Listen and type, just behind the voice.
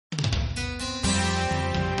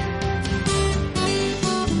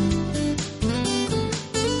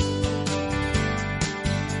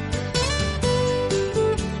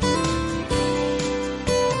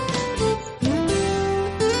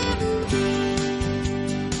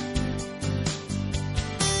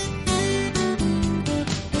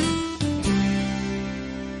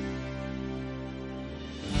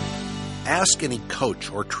Ask any coach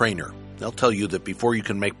or trainer. They'll tell you that before you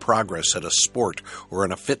can make progress at a sport or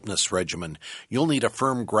in a fitness regimen, you'll need a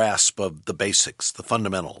firm grasp of the basics, the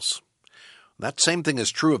fundamentals. That same thing is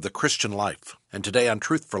true of the Christian life. And today on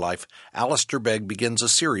Truth for Life, Alistair Begg begins a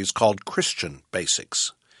series called Christian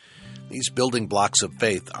Basics. These building blocks of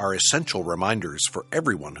faith are essential reminders for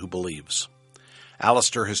everyone who believes.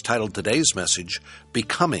 Alistair has titled today's message,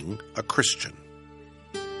 Becoming a Christian.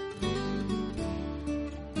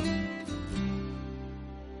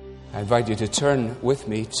 I invite you to turn with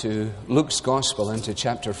me to Luke's Gospel into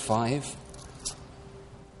chapter 5.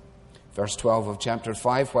 Verse 12 of chapter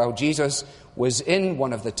 5, while Jesus was in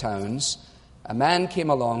one of the towns, a man came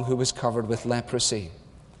along who was covered with leprosy.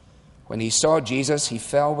 When he saw Jesus, he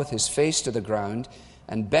fell with his face to the ground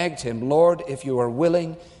and begged him, "Lord, if you are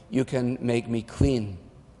willing, you can make me clean."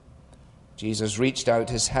 Jesus reached out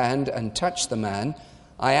his hand and touched the man.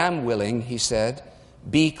 "I am willing," he said,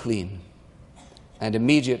 "be clean." And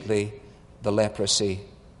immediately the leprosy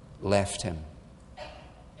left him.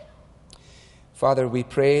 Father, we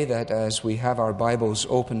pray that as we have our Bibles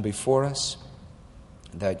open before us,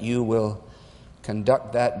 that you will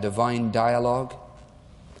conduct that divine dialogue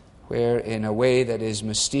where in a way that is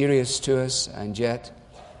mysterious to us and yet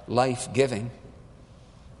life-giving,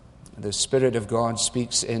 the Spirit of God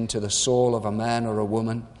speaks into the soul of a man or a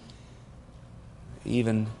woman,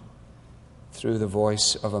 even through the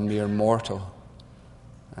voice of a mere mortal,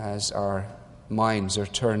 as our minds are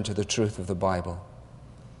turned to the truth of the Bible.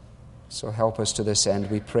 So help us to this end,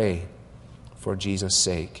 we pray, for Jesus'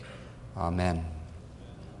 sake. Amen.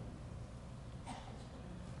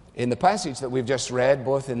 In the passage that we've just read,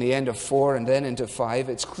 both in the end of 4 and then into 5,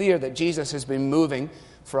 it's clear that Jesus has been moving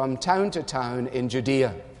from town to town in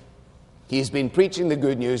Judea. He's been preaching the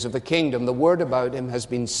good news of the kingdom. The word about him has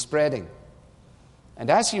been spreading. And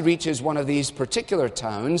as he reaches one of these particular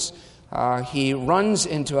towns, he runs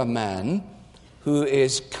into a man who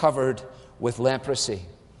is covered with leprosy.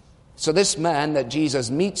 So this man that Jesus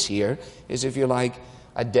meets here is, if you like,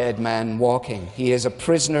 a dead man walking. He is a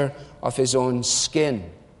prisoner of his own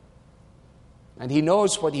skin. And he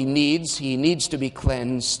knows what he needs. He needs to be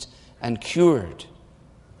cleansed and cured.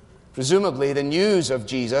 Presumably the news of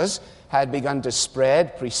Jesus had begun to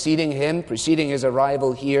spread, preceding his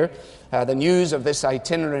arrival here. The news of this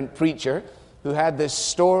itinerant preacher who had this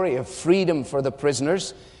story of freedom for the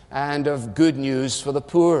prisoners and of good news for the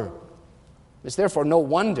poor. It's therefore no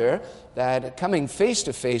wonder that coming face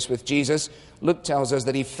to face with Jesus, Luke tells us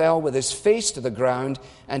that he fell with his face to the ground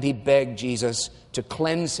and he begged Jesus to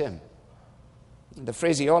cleanse him. The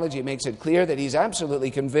phraseology makes it clear that he's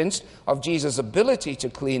absolutely convinced of Jesus' ability to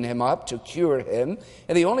clean him up, to cure him,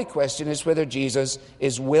 and the only question is whether Jesus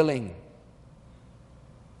is willing.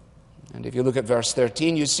 And if you look at verse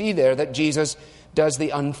 13, you see there that Jesus does the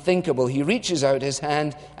unthinkable. He reaches out his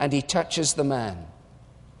hand and he touches the man.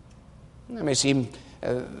 That may seem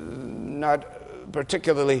not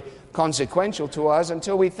particularly consequential to us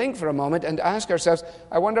until we think for a moment and ask ourselves,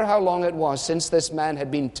 I wonder how long it was since this man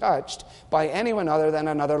had been touched by anyone other than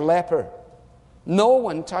another leper. No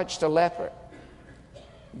one touched a leper.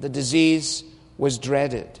 The disease was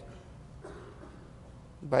dreaded.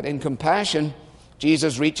 But in compassion,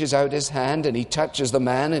 Jesus reaches out his hand and he touches the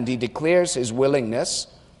man and he declares his willingness,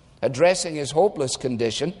 addressing his hopeless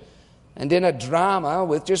condition. And in a drama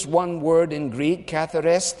with just one word in Greek,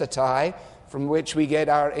 katharesthetai, from which we get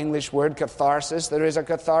our English word catharsis, there is a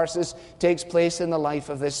catharsis takes place in the life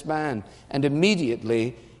of this man. And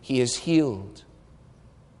immediately he is healed.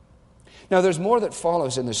 Now, there's more that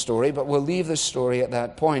follows in the story, but we'll leave the story at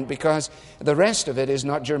that point because the rest of it is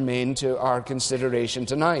not germane to our consideration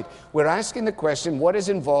tonight. We're asking the question, what is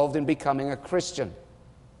involved in becoming a Christian?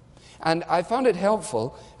 And I found it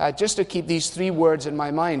helpful just to keep these 3 words in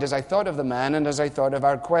my mind as I thought of the man and as I thought of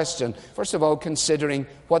our question. First of all, considering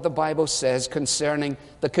what the Bible says concerning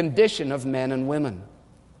the condition of men and women.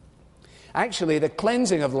 Actually, the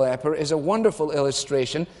cleansing of leper is a wonderful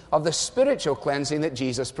illustration of the spiritual cleansing that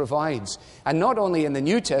Jesus provides. And not only in the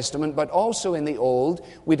New Testament, but also in the Old,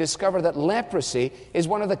 we discover that leprosy is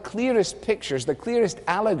one of the clearest pictures, the clearest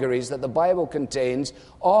allegories that the Bible contains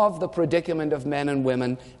of the predicament of men and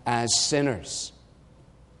women as sinners.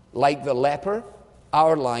 Like the leper,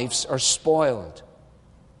 our lives are spoiled.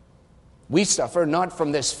 We suffer not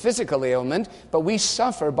from this physical ailment, but we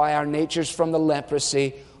suffer by our natures from the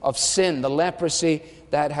leprosy of sin, the leprosy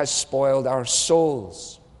that has spoiled our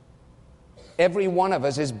souls. Every one of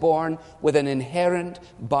us is born with an inherent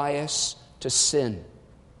bias to sin.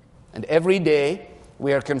 And every day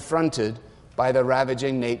we are confronted by the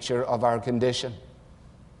ravaging nature of our condition.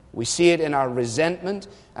 We see it in our resentment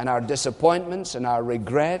and our disappointments and our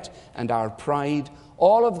regret and our pride.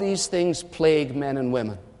 All of these things plague men and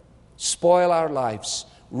women, spoil our lives,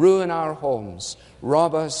 ruin our homes,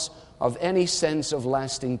 rob us of any sense of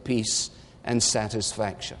lasting peace and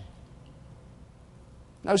satisfaction.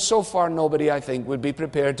 Now, so far, nobody, I think, would be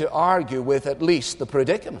prepared to argue with at least the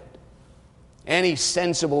predicament. Any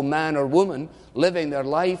sensible man or woman living their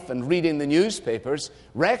life and reading the newspapers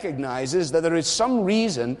recognizes that there is some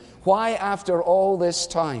reason why, after all this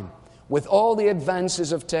time, with all the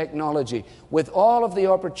advances of technology, with all of the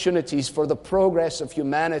opportunities for the progress of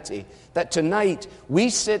humanity, that tonight we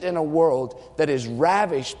sit in a world that is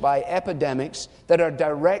ravished by epidemics that are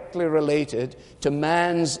directly related to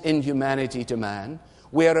man's inhumanity to man.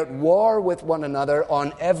 We are at war with one another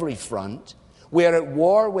on every front. We are at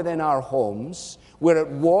war within our homes. We're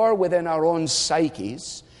at war within our own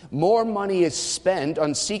psyches. More money is spent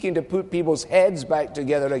on seeking to put people's heads back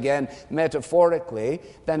together again, metaphorically,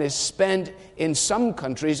 than is spent in some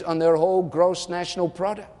countries on their whole gross national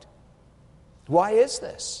product. Why is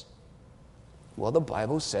this? Well, the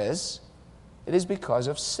Bible says it is because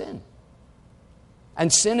of sin.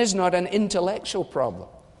 And sin is not an intellectual problem.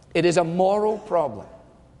 It is a moral problem.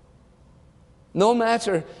 No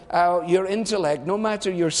matter your intellect, no matter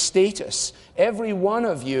your status, every one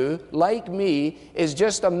of you, like me, is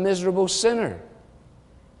just a miserable sinner.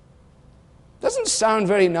 Doesn't sound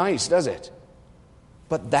very nice, does it?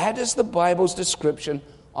 But that is the Bible's description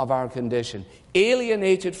of our condition.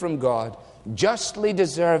 Alienated from God, justly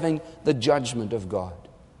deserving the judgment of God.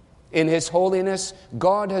 In His holiness,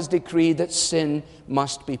 God has decreed that sin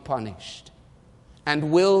must be punished and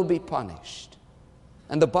will be punished.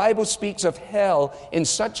 And the Bible speaks of hell in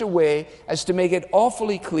such a way as to make it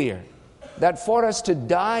awfully clear that for us to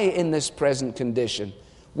die in this present condition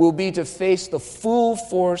will be to face the full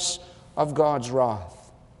force of God's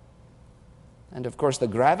wrath. And of course, the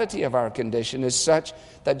gravity of our condition is such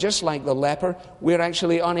that just like the leper, we're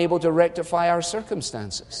actually unable to rectify our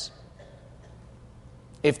circumstances.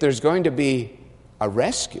 If there's going to be a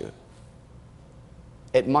rescue,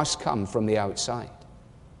 it must come from the outside.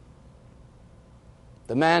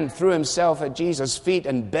 The man threw himself at Jesus' feet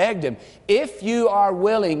and begged him, "If you are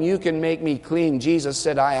willing, you can make me clean." Jesus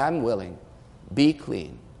said, "I am willing. Be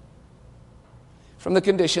clean." From the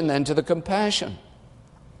condition then to the compassion.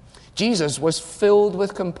 Jesus was filled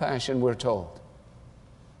with compassion, we're told.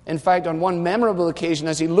 In fact, on one memorable occasion,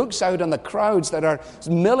 as he looks out on the crowds that are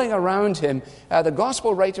milling around him, the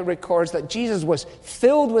gospel writer records that Jesus was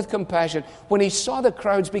filled with compassion when he saw the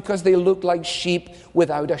crowds because they looked like sheep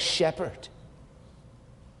without a shepherd.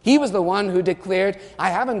 He was the one who declared, "I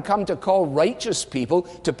haven't come to call righteous people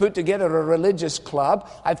to put together a religious club.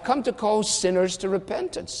 I've come to call sinners to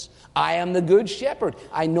repentance. I am the good shepherd.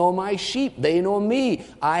 I know my sheep. They know me.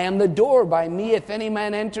 I am the door. By me, if any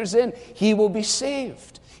man enters in, he will be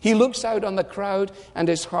saved." He looks out on the crowd and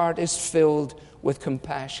his heart is filled with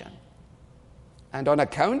compassion. And on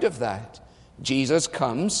account of that, Jesus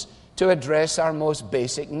comes to address our most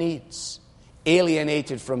basic needs.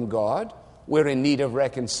 Alienated from God, we're in need of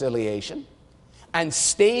reconciliation. And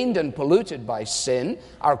stained and polluted by sin,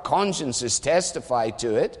 our consciences testify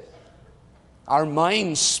to it. Our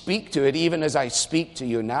minds speak to it even as I speak to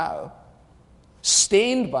you now.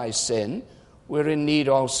 Stained by sin, we're in need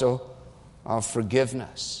also of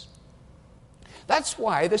forgiveness. That's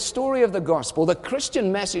why the story of the gospel, the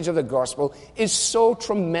Christian message of the gospel, is so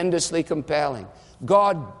tremendously compelling.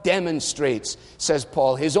 God demonstrates, says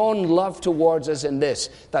Paul, His own love towards us in this,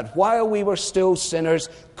 that while we were still sinners,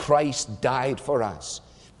 Christ died for us.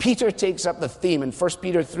 Peter takes up the theme in 1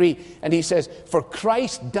 Peter 3, and he says, "For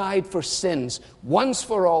Christ died for sins, once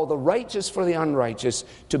for all, the righteous for the unrighteous,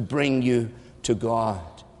 to bring you to God."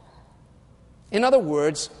 In other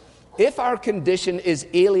words, if our condition is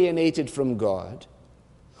alienated from God,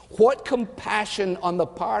 what compassion on the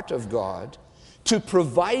part of God to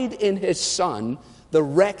provide in His Son the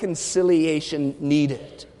reconciliation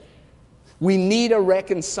needed. We need a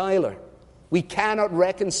reconciler. We cannot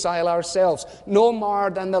reconcile ourselves. No more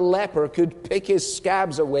than the leper could pick his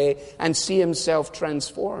scabs away and see himself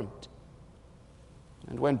transformed.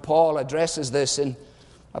 And when Paul addresses this in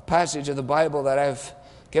a passage of the Bible that I've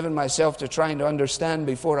given myself to trying to understand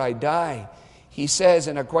before I die, he says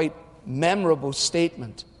in a quite memorable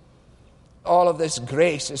statement, all of this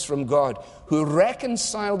grace is from God, who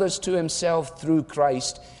reconciled us to Himself through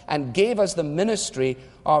Christ and gave us the ministry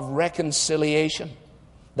of reconciliation.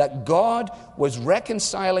 That God was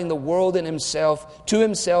reconciling the world in Himself to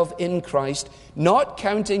Himself in Christ, not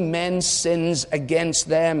counting men's sins against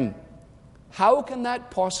them. How can that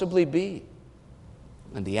possibly be?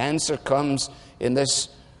 And the answer comes in this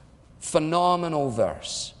phenomenal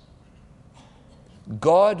verse.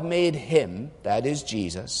 God made him, that is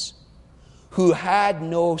Jesus, who had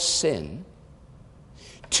no sin,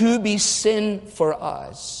 to be sin for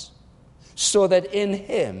us, so that in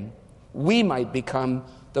him we might become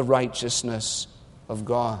the righteousness of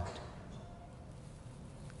God.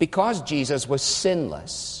 Because Jesus was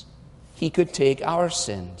sinless, he could take our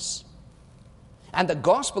sins. And the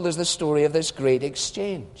gospel is the story of this great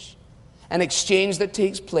exchange, an exchange that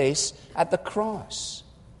takes place at the cross.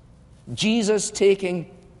 Jesus taking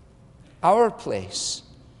our place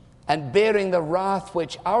and bearing the wrath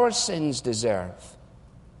which our sins deserve,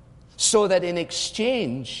 so that in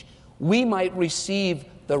exchange we might receive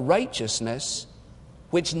the righteousness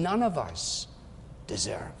which none of us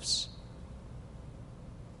deserves.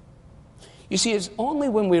 You see, it's only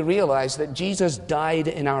when we realize that Jesus died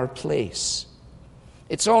in our place,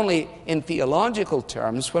 it's only in theological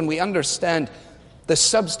terms when we understand the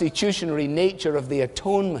substitutionary nature of the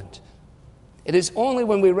atonement. It is only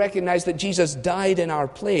when we recognize that Jesus died in our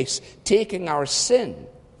place, taking our sin,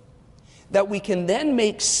 that we can then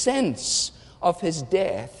make sense of his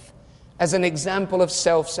death as an example of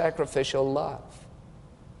self-sacrificial love.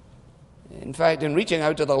 In fact, in reaching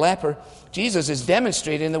out to the leper, Jesus is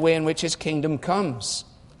demonstrating the way in which his kingdom comes.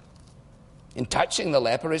 In touching the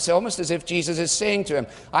leper, it's almost as if Jesus is saying to him,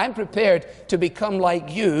 I'm prepared to become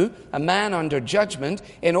like you, a man under judgment,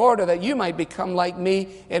 in order that you might become like me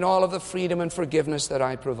in all of the freedom and forgiveness that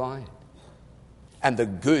I provide. And the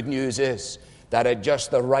good news is that at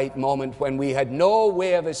just the right moment, when we had no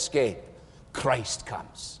way of escape, Christ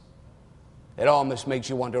comes. It almost makes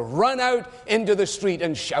you want to run out into the street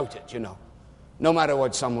and shout it, no matter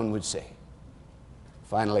what someone would say.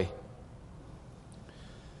 Finally,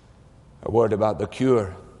 a word about the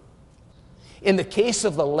cure. In the case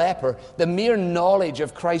of the leper, the mere knowledge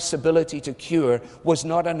of Christ's ability to cure was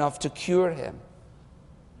not enough to cure him.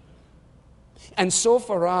 And so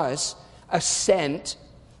for us, assent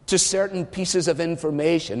to certain pieces of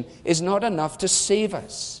information is not enough to save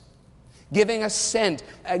us. Giving assent,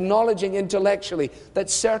 acknowledging intellectually that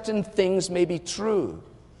certain things may be true,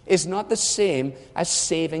 is not the same as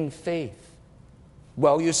saving faith.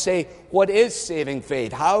 Well, you say, what is saving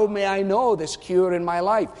faith? How may I know this cure in my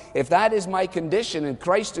life? If that is my condition and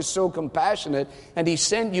Christ is so compassionate and he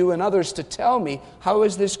sent you and others to tell me, how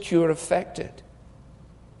is this cure affected?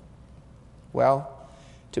 Well,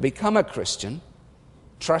 to become a Christian,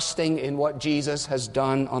 trusting in what Jesus has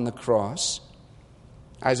done on the cross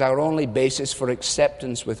as our only basis for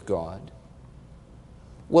acceptance with God,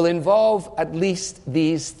 will involve at least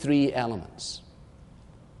these three elements.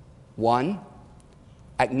 One,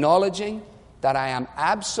 acknowledging that I am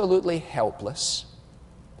absolutely helpless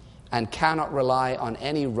and cannot rely on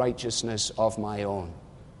any righteousness of my own.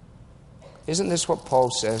 Isn't this what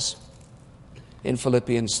Paul says in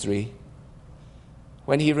Philippians 3?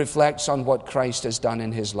 When he reflects on what Christ has done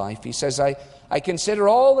in his life, he says, I consider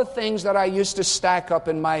all the things that I used to stack up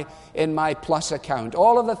in my plus account,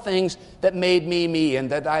 all of the things that made me me and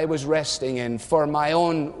that I was resting in for my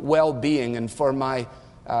own well-being and for my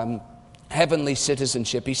heavenly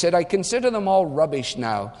citizenship. He said, I consider them all rubbish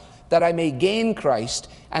now, that I may gain Christ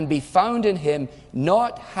and be found in him,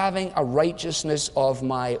 not having a righteousness of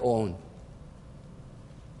my own.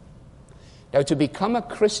 Now, to become a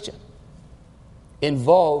Christian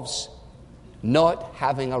involves not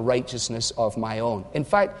having a righteousness of my own. In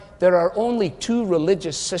fact, there are only two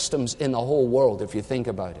religious systems in the whole world, if you think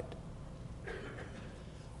about it.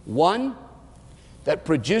 One that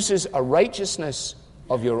produces a righteousness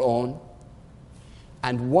of your own,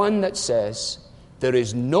 and one that says, there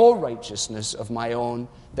is no righteousness of my own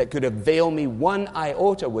that could avail me one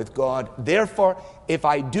iota with God. Therefore, if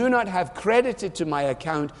I do not have credited to my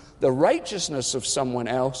account the righteousness of someone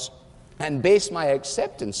else, and base my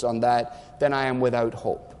acceptance on that, then I am without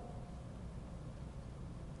hope.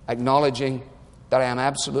 Acknowledging that I am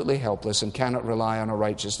absolutely helpless and cannot rely on a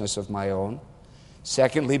righteousness of my own.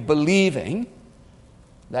 Secondly, believing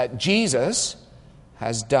that Jesus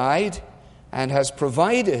has died and has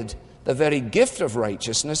provided the very gift of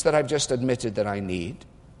righteousness that I've just admitted that I need.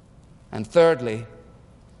 And thirdly,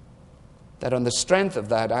 that on the strength of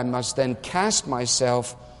that, I must then cast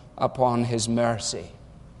myself upon his mercy.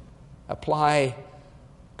 Apply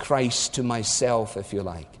Christ to myself, if you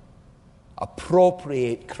like.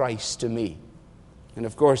 Appropriate Christ to me. And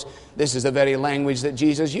of course, this is the very language that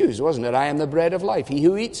Jesus used, wasn't it? I am the bread of life. He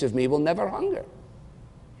who eats of me will never hunger.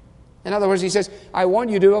 In other words, he says, I want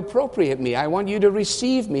you to appropriate me. I want you to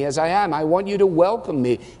receive me as I am. I want you to welcome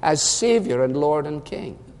me as Savior and Lord and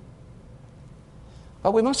King.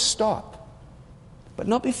 But we must stop. But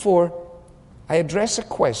not before I address a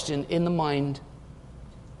question in the mind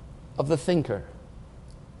of the thinker.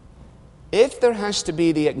 If there has to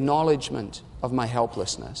be the acknowledgement of my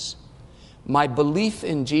helplessness, my belief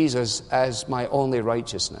in Jesus as my only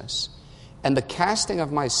righteousness, and the casting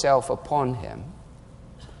of myself upon him,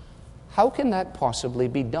 how can that possibly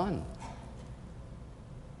be done?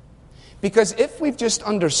 Because if we've just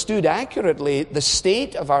understood accurately the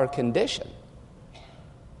state of our condition,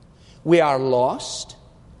 we are lost,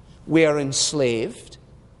 we are enslaved,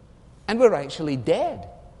 and we're actually dead.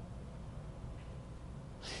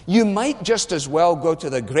 You might just as well go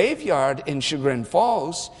to the graveyard in Chagrin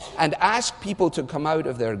Falls and ask people to come out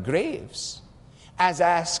of their graves as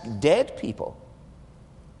ask dead people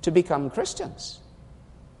to become Christians.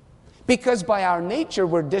 Because by our nature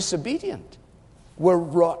we're disobedient. We're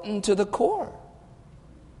rotten to the core.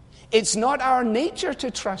 It's not our nature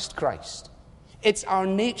to trust Christ. It's our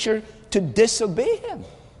nature to disobey him.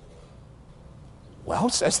 Well,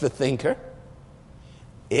 says the thinker,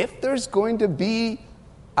 if there's going to be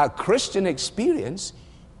a Christian experience,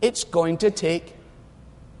 it's going to take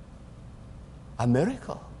a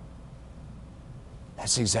miracle.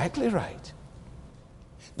 That's exactly right.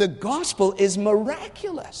 The gospel is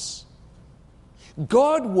miraculous.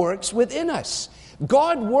 God works within us.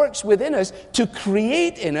 God works within us to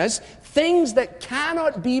create in us things that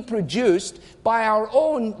cannot be produced by our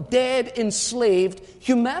own dead, enslaved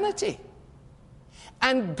humanity.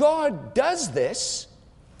 And God does this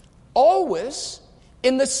always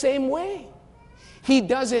in the same way. He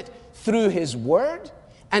does it through his word,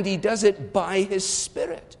 and he does it by his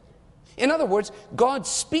Spirit. In other words, God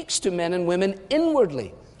speaks to men and women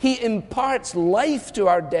inwardly. He imparts life to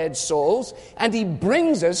our dead souls, and he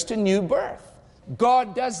brings us to new birth.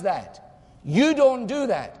 God does that. You don't do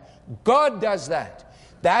that. God does that.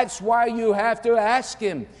 That's why you have to ask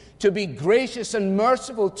him to be gracious and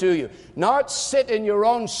merciful to you. Not sit in your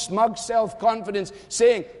own smug self-confidence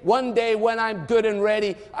saying, one day when I'm good and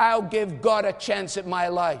ready, I'll give God a chance at my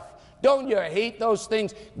life. Don't you hate those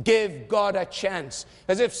things? Give God a chance.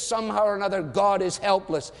 As if somehow or another God is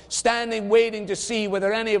helpless, standing waiting to see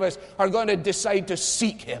whether any of us are going to decide to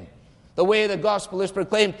seek him. The way the gospel is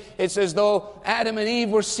proclaimed, it's as though Adam and Eve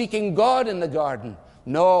were seeking God in the garden.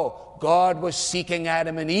 No, God was seeking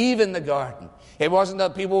Adam and Eve in the garden. It wasn't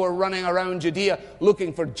that people were running around Judea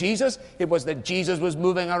looking for Jesus. It was that Jesus was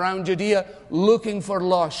moving around Judea looking for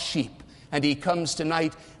lost sheep. And he comes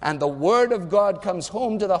tonight, and the word of God comes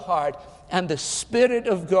home to the heart, and the Spirit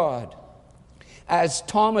of God, as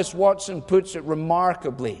Thomas Watson puts it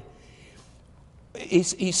remarkably,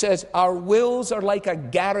 he says, our wills are like a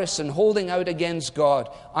garrison holding out against God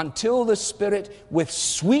until the Spirit, with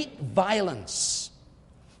sweet violence,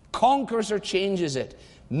 conquers or changes it,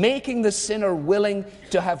 making the sinner willing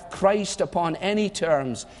to have Christ upon any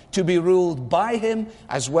terms, to be ruled by him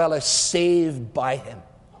as well as saved by him.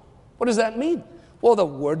 What does that mean? Well, the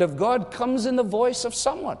Word of God comes in the voice of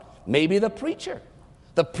someone, maybe the preacher.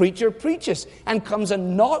 The preacher preaches and comes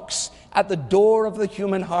and knocks at the door of the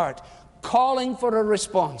human heart, calling for a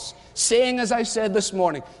response, saying, as I said this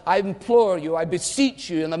morning, I implore you, I beseech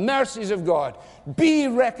you in the mercies of God, be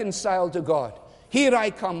reconciled to God. Here I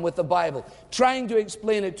come with the Bible, trying to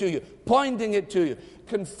explain it to you, pointing it to you,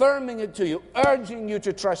 confirming it to you, urging you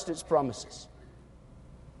to trust its promises.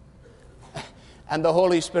 And the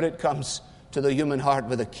Holy Spirit comes to the human heart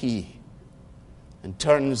with a key and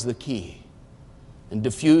turns the key and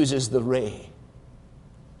diffuses the ray.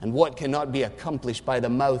 And what cannot be accomplished by the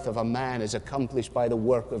mouth of a man is accomplished by the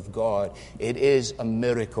work of God. It is a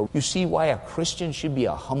miracle. You see why a Christian should be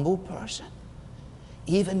a humble person?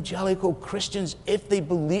 Evangelical Christians, if they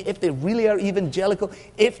really are evangelical,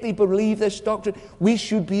 if they believe this doctrine, we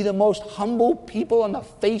should be the most humble people on the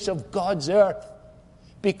face of God's earth.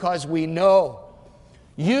 Because we know,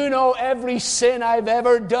 you know every sin I've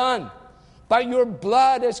ever done, but your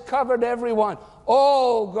blood has covered everyone.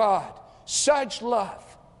 Oh God, such love.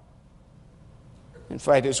 In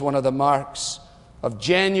fact, it's one of the marks of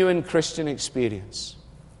genuine Christian experience.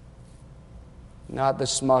 Not the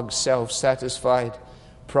smug, self-satisfied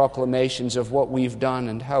proclamations of what we've done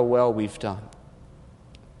and how well we've done.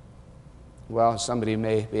 Well, somebody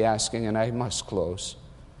may be asking, and I must close,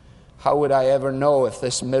 how would I ever know if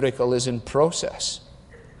this miracle is in process?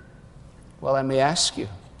 Well, let me ask you,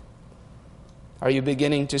 are you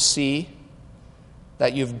beginning to see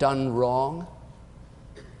that you've done wrong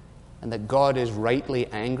and that God is rightly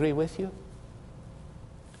angry with you?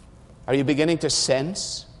 Are you beginning to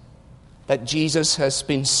sense that Jesus has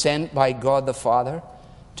been sent by God the Father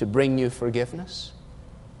to bring you forgiveness?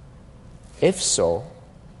 If so,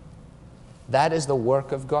 that is the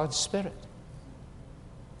work of God's Spirit.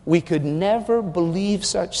 We could never believe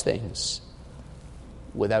such things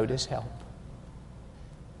without His help.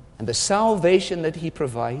 And the salvation that He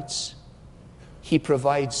provides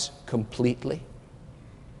completely,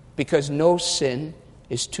 because no sin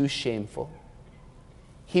is too shameful.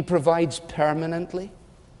 He provides permanently,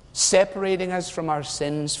 separating us from our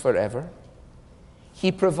sins forever.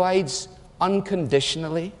 He provides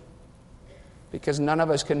unconditionally, because none of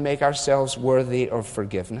us can make ourselves worthy of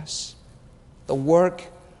forgiveness. The work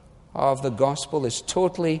of the gospel is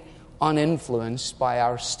totally uninfluenced by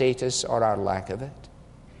our status or our lack of it.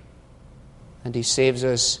 And He saves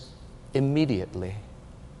us immediately.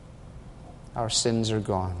 Our sins are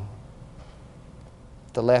gone.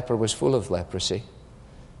 The leper was full of leprosy,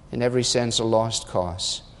 in every sense a lost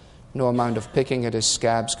cause. No amount of picking at his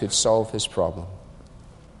scabs could solve his problem.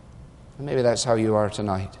 And maybe that's how you are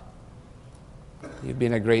tonight. You've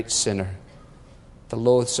been a great sinner. The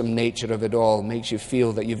loathsome nature of it all makes you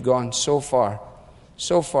feel that you've gone so far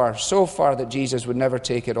that Jesus would never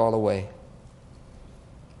take it all away.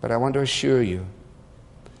 But I want to assure you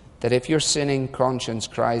that if your sinning conscience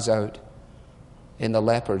cries out in the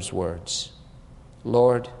leper's words,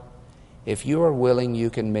 Lord, if you are willing, you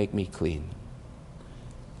can make me clean,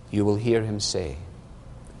 you will hear Him say,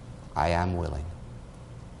 I am willing.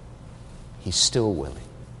 He's still willing.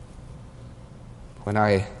 When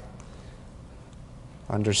I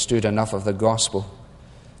understood enough of the gospel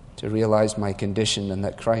to realize my condition and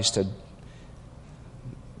that Christ had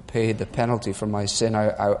paid the penalty for my sin,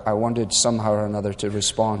 I wanted somehow or another to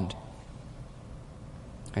respond.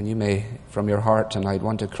 And you may, from your heart tonight,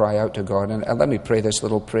 want to cry out to God. And let me pray this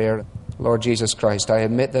little prayer. Lord Jesus Christ, I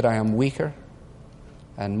admit that I am weaker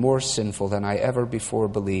and more sinful than I ever before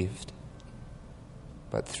believed.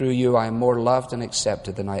 But through you I am more loved and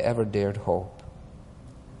accepted than I ever dared hope.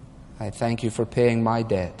 I thank you for paying my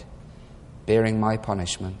debt, bearing my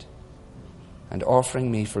punishment, and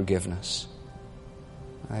offering me forgiveness.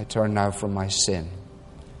 I turn now from my sin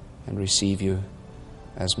and receive you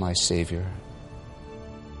as my Savior.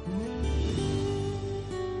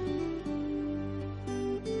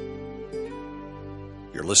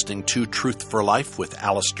 You're listening to Truth for Life with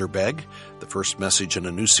Alistair Begg, the first message in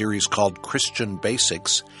a new series called Christian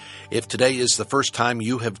Basics. If today is the first time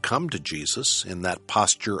you have come to Jesus in that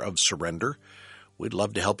posture of surrender, we'd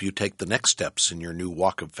love to help you take the next steps in your new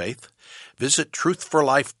walk of faith. Visit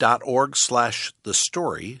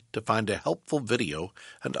truthforlife.org/thestory to find a helpful video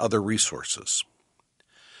and other resources.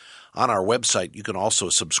 On our website, you can also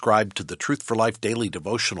subscribe to the Truth for Life Daily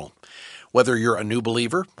Devotional. Whether you're a new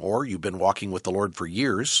believer or you've been walking with the Lord for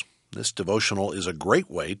years, this devotional is a great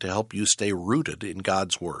way to help you stay rooted in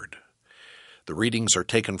God's Word. The readings are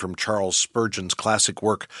taken from Charles Spurgeon's classic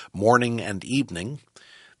work, Morning and Evening.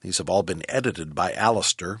 These have all been edited by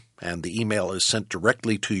Alistair, and the email is sent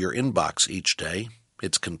directly to your inbox each day.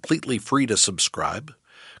 It's completely free to subscribe.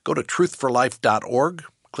 Go to truthforlife.org,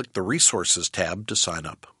 click the Resources tab to sign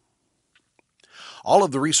up. All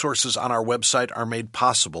of the resources on our website are made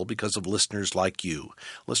possible because of listeners like you,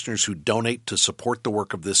 listeners who donate to support the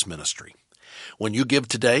work of this ministry. When you give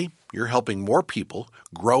today, you're helping more people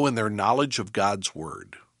grow in their knowledge of God's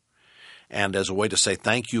Word. And as a way to say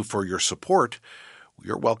thank you for your support,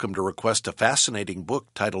 you're welcome to request a fascinating book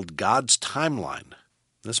titled God's Timeline.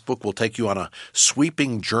 This book will take you on a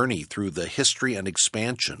sweeping journey through the history and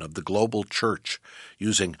expansion of the global church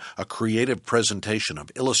using a creative presentation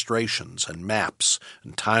of illustrations and maps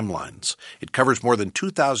and timelines. It covers more than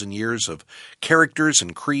 2,000 years of characters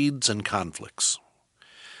and creeds and conflicts.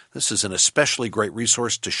 This is an especially great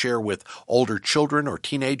resource to share with older children or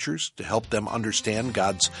teenagers to help them understand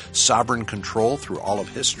God's sovereign control through all of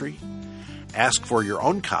history. Ask for your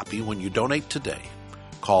own copy when you donate today.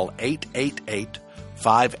 Call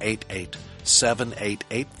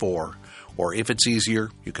 888-588-7884, or if it's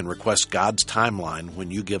easier, you can request God's Timeline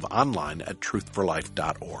when you give online at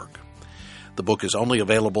truthforlife.org. The book is only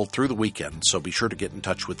available through the weekend, so be sure to get in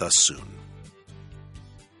touch with us soon.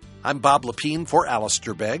 I'm Bob Lepine for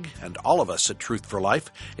Alistair Begg and all of us at Truth for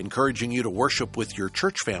Life, encouraging you to worship with your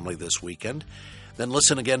church family this weekend. Then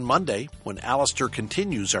listen again Monday when Alistair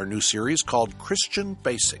continues our new series called Christian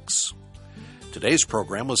Basics. Today's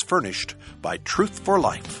program was furnished by Truth for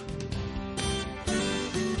Life,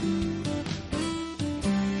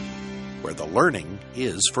 where the learning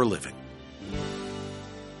is for living.